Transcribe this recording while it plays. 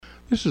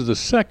This is the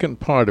second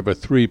part of a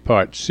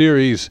three-part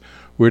series.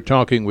 We're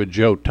talking with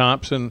Joe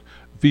Thompson,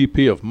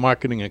 VP of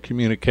Marketing and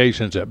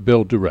Communications at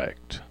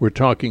BuildDirect. We're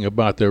talking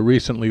about their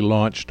recently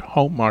launched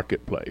home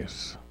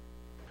marketplace.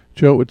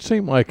 Joe, it would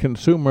seem like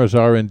consumers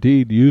are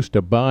indeed used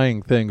to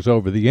buying things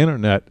over the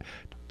internet,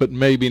 but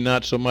maybe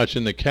not so much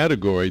in the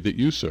category that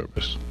you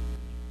service.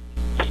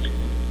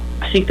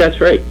 I think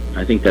that's right.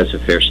 I think that's a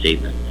fair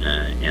statement.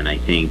 And I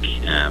think,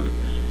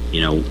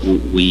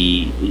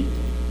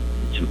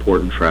 it's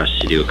important for us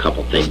to do a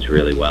couple things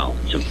really well.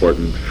 It's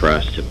important for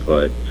us to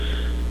put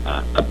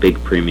a big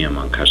premium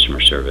on customer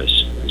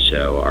service. And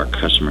so our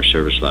customer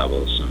service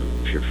levels,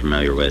 if you're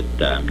familiar with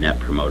Net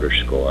Promoter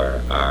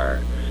Score,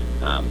 are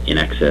in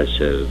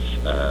excess of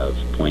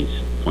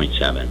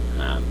 0.7,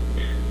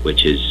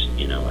 which is,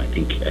 I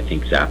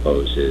think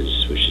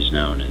Zappos which is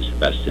known as the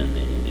best in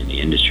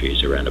the industry,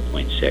 is around a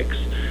 0.6.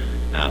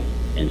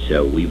 And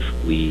so we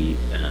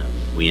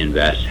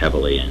invest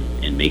heavily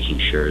in making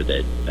sure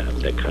that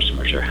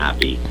customers are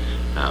happy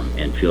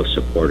and feel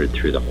supported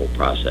through the whole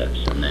process.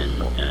 And then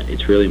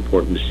it's really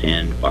important to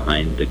stand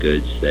behind the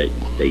goods that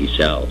you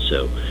sell.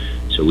 So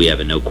we have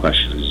a no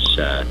questions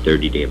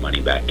 30-day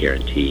money back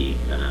guarantee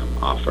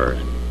offer,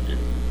 and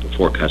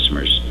before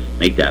customers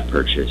make that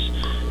purchase,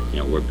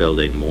 we're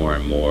building more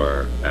and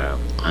more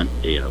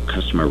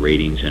customer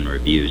ratings and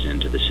reviews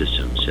into the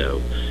system. So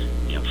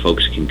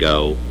folks can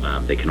go,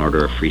 they can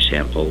order a free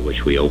sample,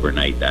 which we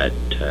overnight that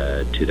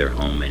to their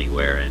home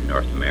anywhere in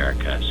North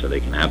America, so they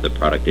can have the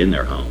product in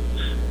their home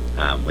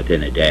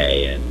within a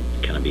day and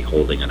kind of be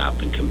holding it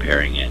up and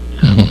comparing it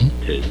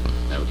to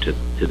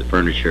the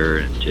furniture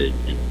and to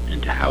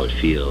how it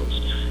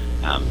feels,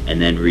 and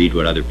then read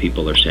what other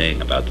people are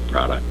saying about the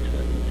product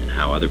and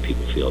how other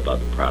people feel about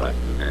the product,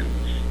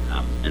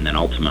 and then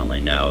ultimately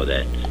know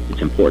that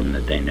it's important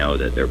that they know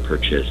that their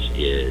purchase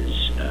is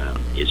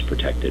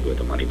protected with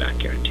a money-back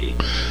guarantee.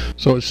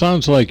 So it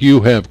sounds like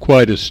you have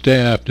quite a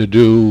staff to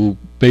do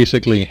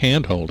basically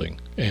hand-holding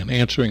and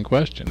answering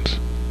questions.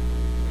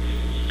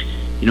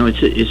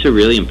 It's a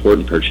really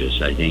important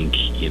purchase. I think,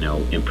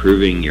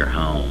 improving your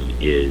home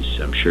is,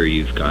 I'm sure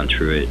you've gone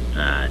through it,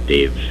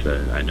 Dave.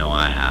 I know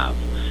I have.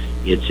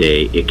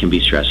 It can be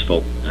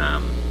stressful,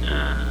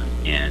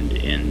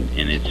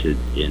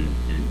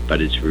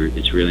 but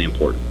it's really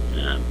important.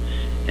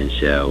 And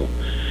so,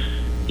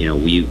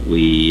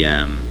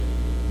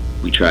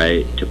 we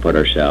try to put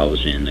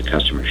ourselves in the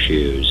customer's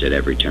shoes at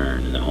every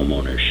turn, in the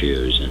homeowner's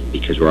shoes, and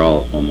because we're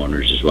all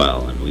homeowners as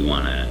well, and we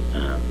want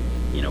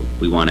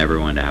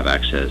everyone to have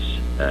access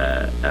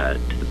to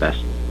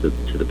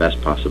the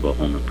best possible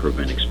home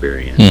improvement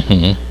experience.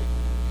 Mm-hmm.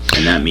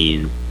 And that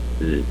means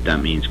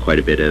quite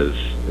a bit of,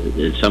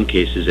 in some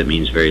cases it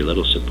means very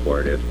little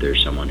support if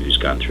there's someone who's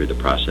gone through the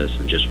process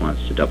and just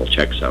wants to double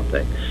check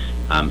something.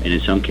 And in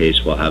some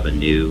case we'll have a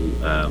new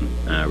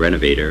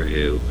renovator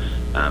who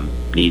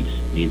needs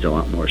a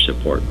lot more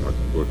support.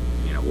 We're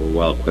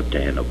well equipped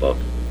to handle both.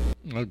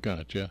 Oh,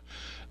 gotcha.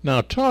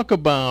 Now talk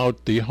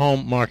about the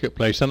home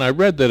marketplace, and I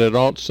read that it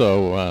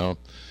also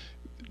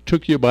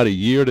took you about a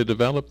year to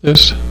develop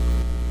this.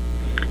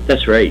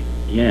 That's right.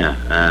 Yeah.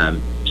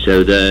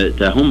 So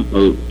the home,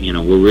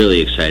 we're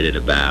really excited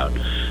about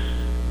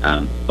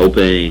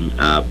opening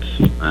up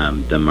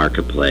the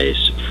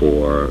marketplace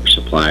for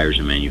suppliers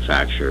and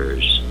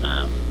manufacturers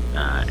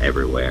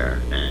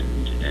everywhere, and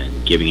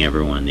giving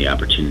everyone the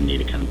opportunity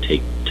to kind of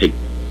take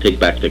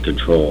back the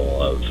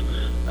control of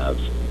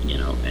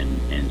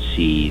and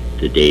see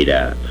the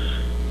data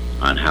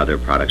on how their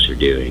products are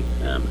doing,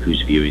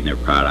 who's viewing their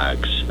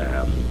products,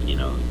 and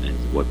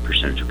what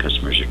percentage of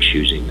customers are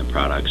choosing the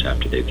products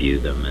after they view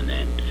them, and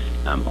then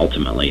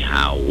ultimately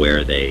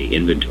where they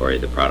inventory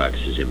the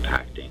products is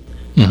impacting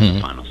the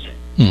final state.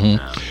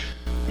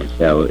 Mm-hmm. And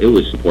so it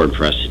was important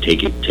for us to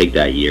take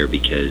that year,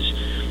 because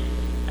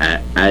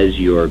as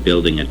you're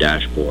building a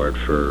dashboard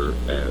for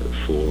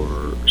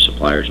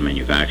suppliers and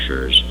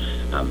manufacturers,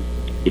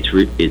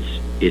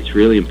 it's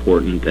really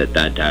important that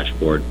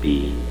dashboard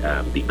be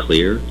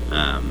clear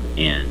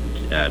and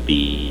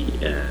be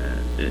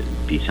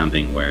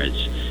something where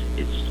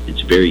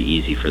it's very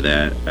easy for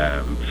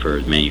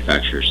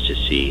manufacturers to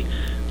see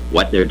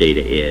what their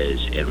data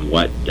is and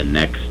what the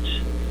next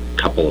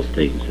couple of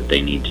things that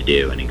they need to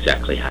do and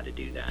exactly how to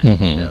do that.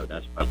 Mm-hmm. So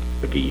that's why it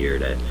took a year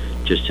to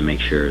make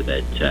sure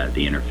that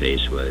the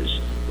interface was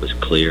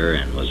clear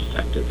and was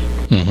effective.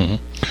 Mm-hmm.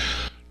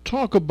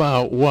 Talk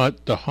about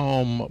what the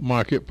home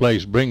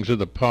marketplace brings to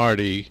the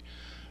party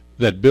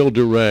that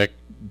BuildDirect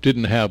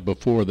didn't have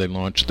before they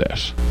launched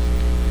this.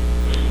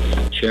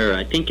 Sure,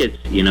 I think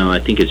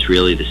it's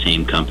really the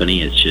same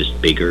company. It's just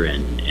bigger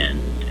and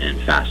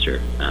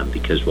faster,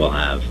 because we'll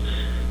have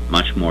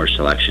much more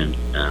selection,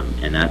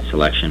 and that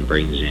selection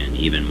brings in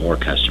even more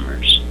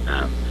customers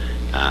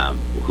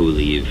who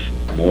leave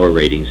more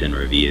ratings and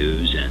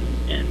reviews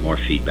and more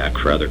feedback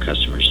for other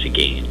customers to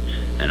gain,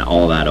 and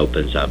all that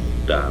opens up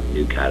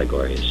new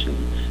categories.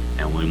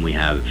 And when we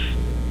have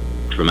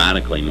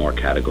dramatically more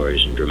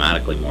categories and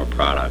dramatically more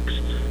products,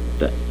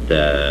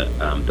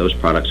 those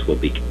products will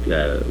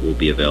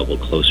be available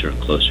closer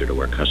and closer to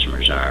where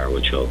customers are,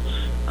 which will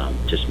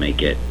just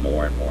make it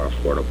more and more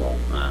affordable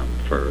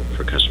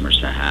for customers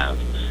to have,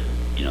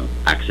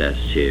 access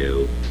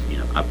to,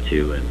 up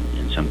to,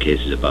 in some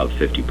cases, about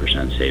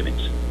 50%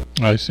 savings.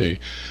 I see.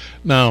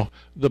 Now,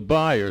 the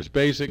buyers,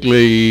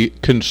 basically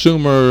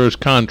consumers,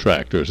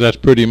 contractors, that's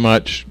pretty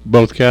much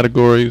both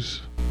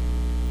categories?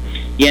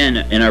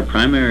 Yeah, and our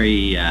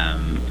primary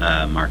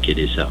market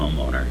is the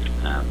homeowner.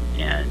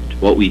 And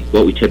what we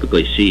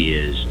typically see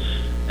is,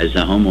 as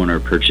the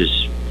homeowner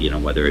purchase,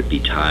 whether it be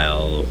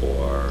tile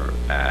or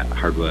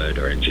hardwood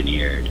or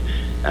engineered,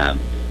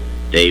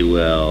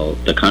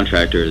 the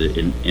contractor,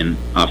 in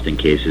often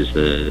cases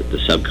the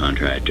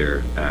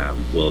subcontractor,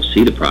 will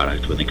see the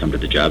product when they come to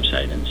the job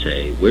site and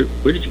say, where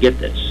did you get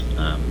this,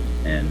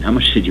 and how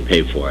much did you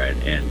pay for it,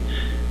 and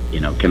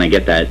can I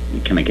get that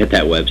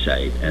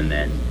website? And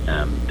then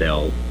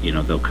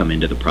they'll come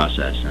into the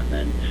process, and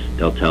then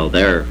they'll tell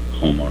their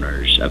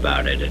homeowners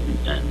about it,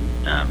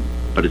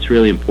 but it's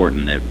really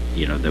important that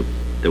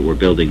that we're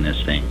building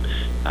this thing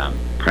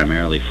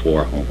primarily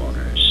for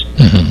homeowners.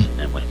 Mm-hmm.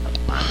 And with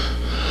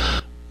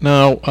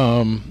Now,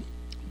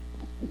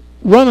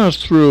 run us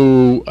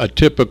through a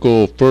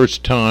typical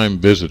first-time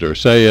visitor,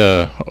 say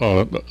a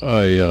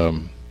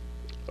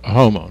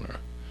homeowner,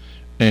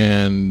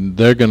 and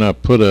they're going to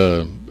put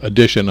a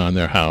addition on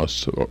their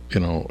house, or,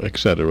 et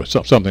cetera,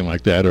 something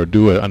like that, or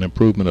do an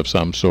improvement of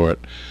some sort.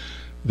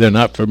 They're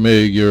not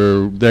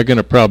familiar. They're going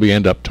to probably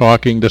end up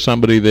talking to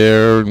somebody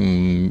there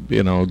and,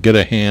 get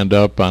a hand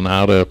up on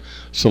how to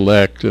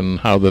select and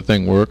how the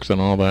thing works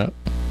and all that.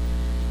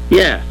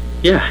 Yeah,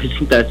 I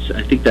think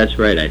that's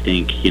right. I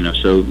think,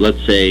 so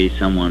let's say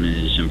someone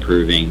is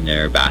improving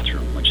their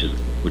bathroom, which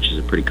is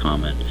a pretty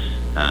common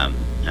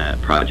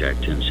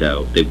project, and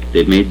so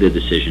they've made the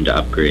decision to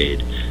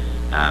upgrade.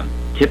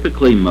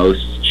 Typically,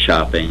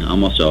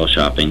 almost all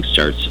shopping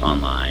starts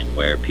online,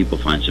 where people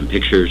find some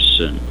pictures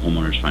and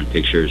homeowners find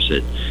pictures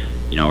that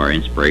are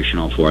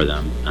inspirational for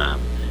them,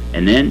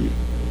 and then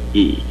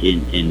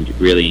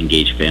really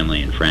engage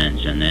family and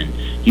friends, and then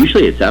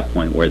usually it's that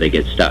point where they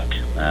get stuck,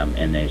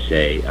 and they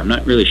say, I'm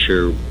not really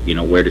sure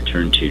where to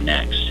turn to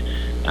next.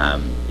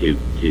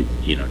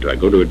 Do I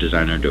go to a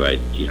designer? Do I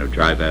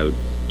drive out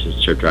to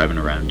start driving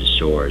around to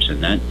stores?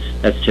 And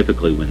that's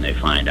typically when they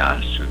find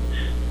us.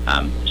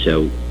 And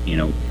so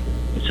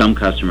some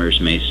customers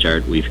may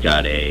start. We've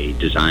got a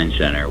design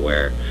center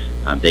where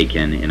they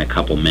can, in a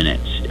couple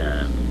minutes,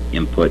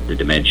 input the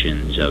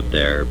dimensions of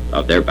their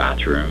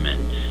bathroom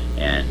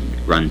and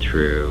run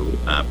through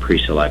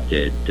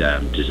pre-selected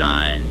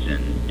designs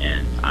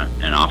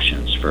and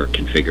options for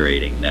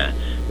configuring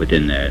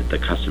within the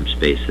custom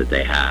space that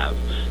they have.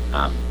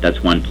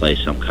 That's one place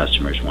some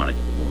customers want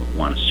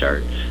to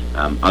start.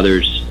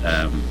 Others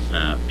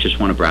just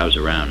want to browse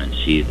around and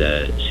see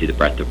the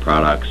breadth of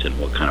products and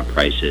what kind of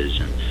prices,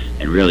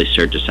 and really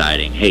start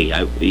deciding, hey,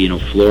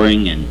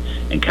 flooring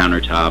and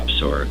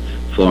countertops, or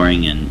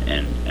flooring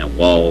and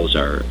walls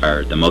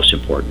are the most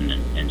important,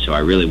 and so I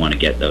really want to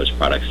get those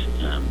products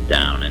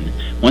down. And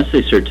once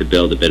they start to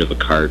build a bit of a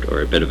cart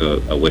or a bit of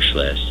a wish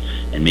list,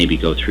 and maybe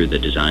go through the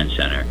design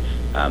center,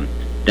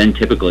 then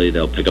typically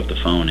they'll pick up the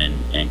phone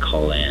and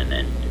call in,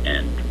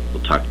 and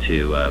we'll talk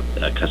to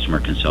a customer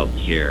consultant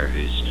here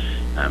who's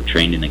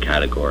trained in the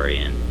category,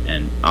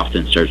 and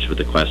often starts with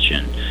the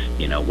question,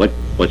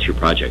 what's your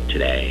project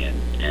today,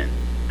 and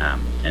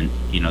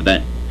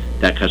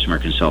that customer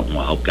consultant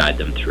will help guide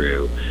them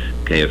through.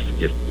 Okay,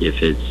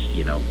 if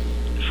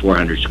it's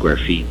 400 square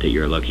feet that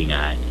you're looking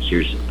at,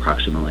 here's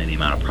approximately the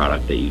amount of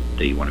product that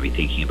you want to be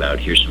thinking about.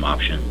 Here's some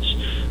options,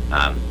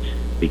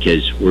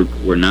 because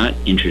we're not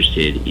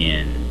interested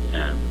in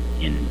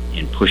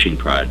pushing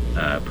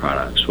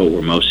products. What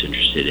we're most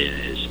interested in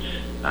is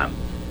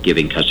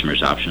giving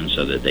customers options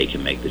so that they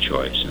can make the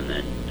choice, and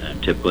then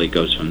typically it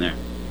goes from there.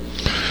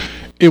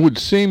 It would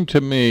seem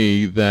to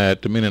me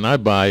that, and I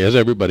buy, as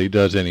everybody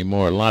does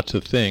anymore, lots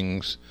of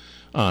things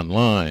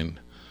online,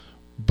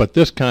 but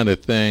this kind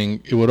of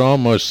thing, it would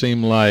almost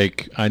seem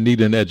like I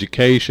need an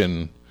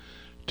education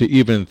to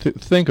even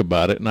think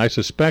about it, and I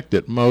suspect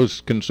that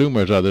most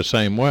consumers are the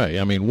same way.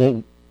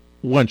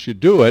 Once you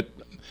do it,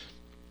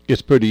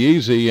 it's pretty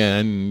easy,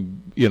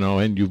 and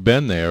you've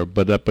been there,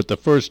 but the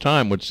first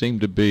time would seem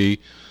to be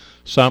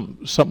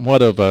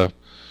somewhat of a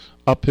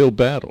uphill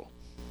battle.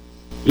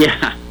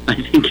 Yeah, I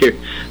think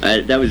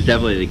that was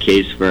definitely the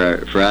case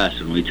for us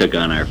when we took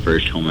on our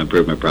first home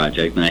improvement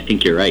project, and I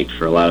think you're right.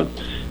 For a lot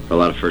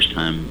of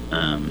first-time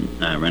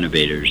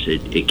renovators,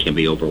 it can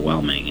be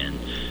overwhelming,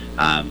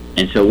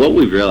 and so what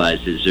we've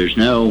realized is there's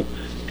no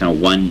kind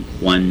of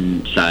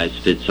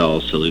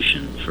one-size-fits-all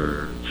solution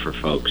for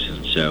folks,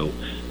 and so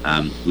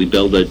we're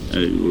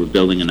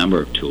building a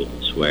number of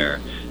tools where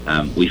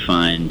we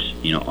find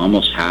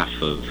almost half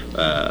of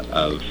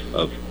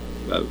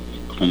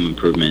home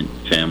improvement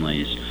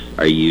families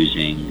are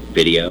using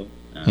video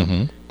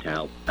to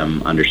help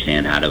them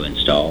understand how to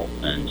install,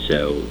 and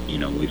so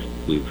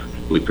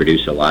we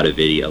produce a lot of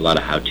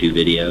how-to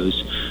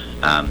videos.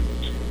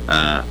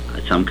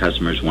 Some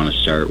customers want to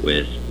start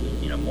with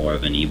more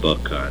of an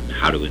ebook on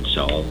how to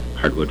install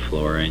hardwood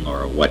flooring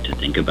or what to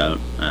think about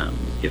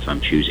if I'm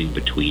choosing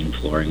between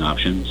flooring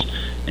options.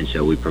 And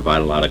so we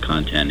provide a lot of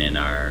content in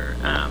our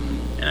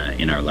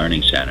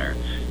learning center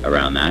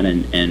around that.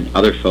 And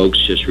other folks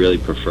just really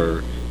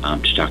prefer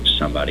to talk to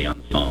somebody on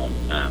the phone.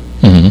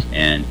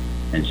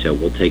 And so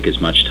we'll take as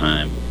much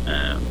time.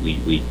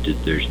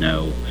 There's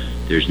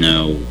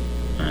no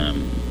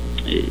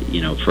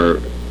for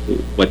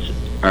what's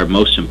our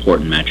most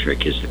important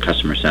metric is the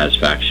customer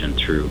satisfaction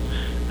through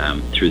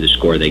the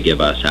score they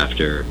give us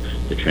after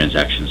the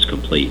transaction is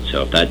complete.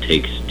 So if that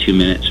takes 2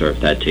 minutes, or if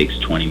that takes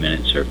 20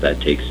 minutes, or if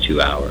that takes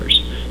 2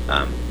 hours,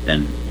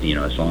 then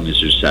as long as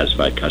there's a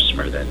satisfied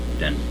customer,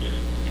 then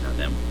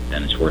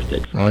it's worth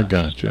it. I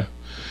gotcha.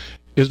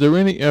 Is there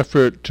any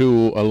effort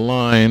to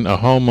align a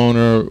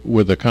homeowner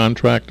with a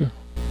contractor?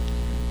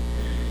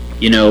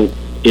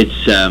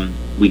 It's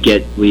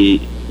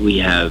we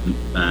have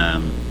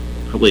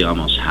probably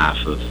almost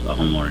half of the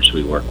homeowners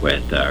we work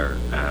with are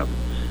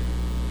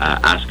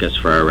ask us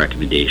for our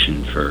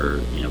recommendation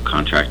for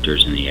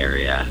contractors in the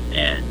area,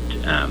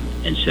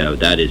 and so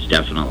that is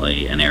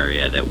definitely an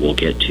area that we'll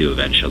get to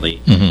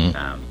eventually.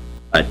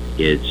 But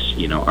it's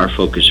our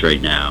focus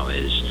right now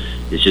is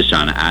just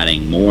on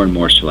adding more and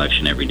more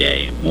selection every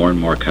day, more and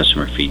more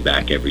customer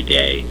feedback every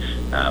day,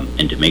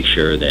 and to make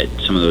sure that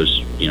some of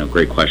those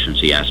great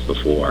questions he asked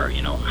before,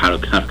 how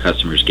do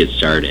customers get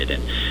started,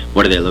 and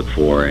what do they look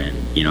for, and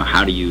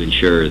how do you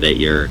ensure that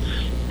your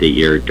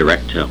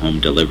direct to home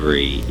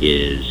delivery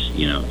is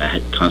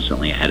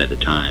constantly ahead of the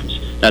times.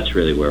 That's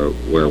really where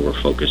we're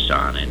focused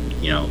on, and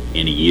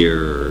in a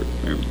year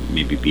or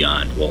maybe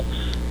beyond,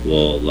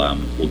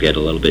 we'll get a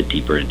little bit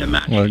deeper into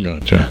matching. I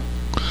gotcha.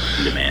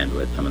 Demand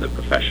with some of the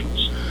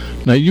professionals.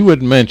 Now, you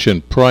had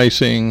mentioned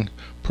pricing.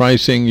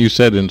 Pricing, you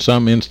said in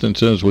some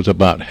instances, was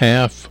about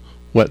half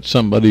what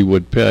somebody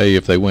would pay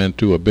if they went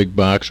to a big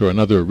box or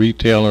another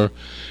retailer,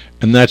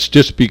 and that's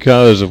just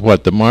because of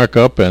what, the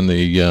markup and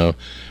the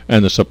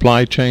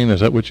supply chain. Is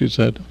that what you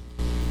said?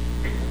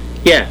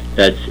 Yeah,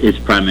 it's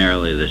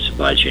primarily the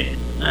supply chain,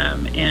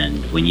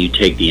 and when you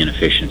take the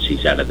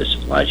inefficiencies out of the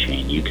supply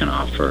chain, you can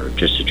offer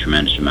just a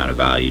tremendous amount of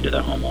value to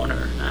the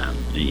homeowner.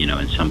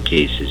 In some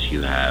cases,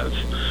 you have,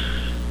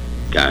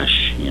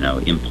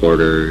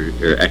 importer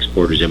or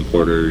exporters,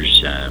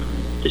 importers,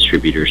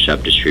 distributor,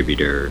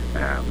 sub-distributor,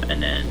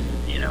 and then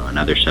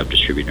another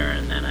sub-distributor,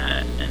 and then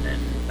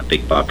a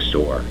big box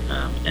store,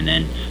 and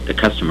then the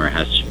customer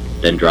has to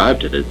then drive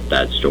to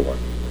that store,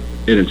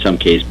 and in some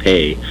case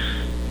pay,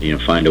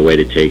 find a way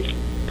to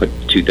put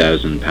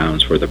 2,000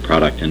 pounds worth of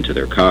product into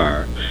their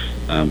car,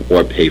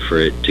 or pay for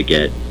it to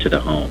get to the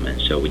home.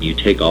 And so when you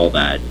take all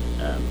that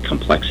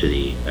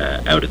complexity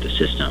out of the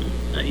system,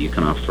 you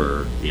can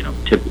offer,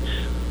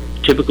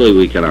 typically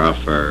we can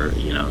offer,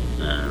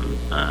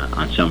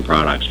 on some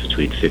products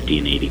between 50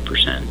 and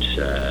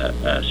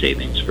 80%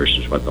 savings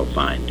versus what they'll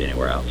find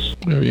anywhere else.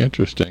 Very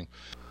interesting.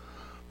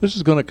 This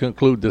is going to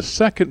conclude the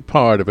second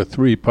part of a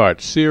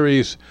 3-part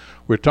series.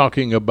 We're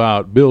talking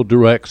about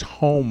BuildDirect's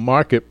home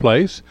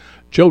marketplace.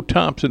 Joe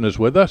Thompson is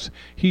with us.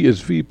 He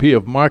is VP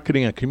of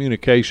Marketing and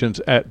Communications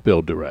at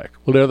BuildDirect.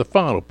 We'll hear the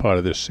final part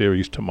of this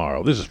series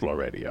tomorrow. This is Flow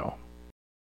Radio.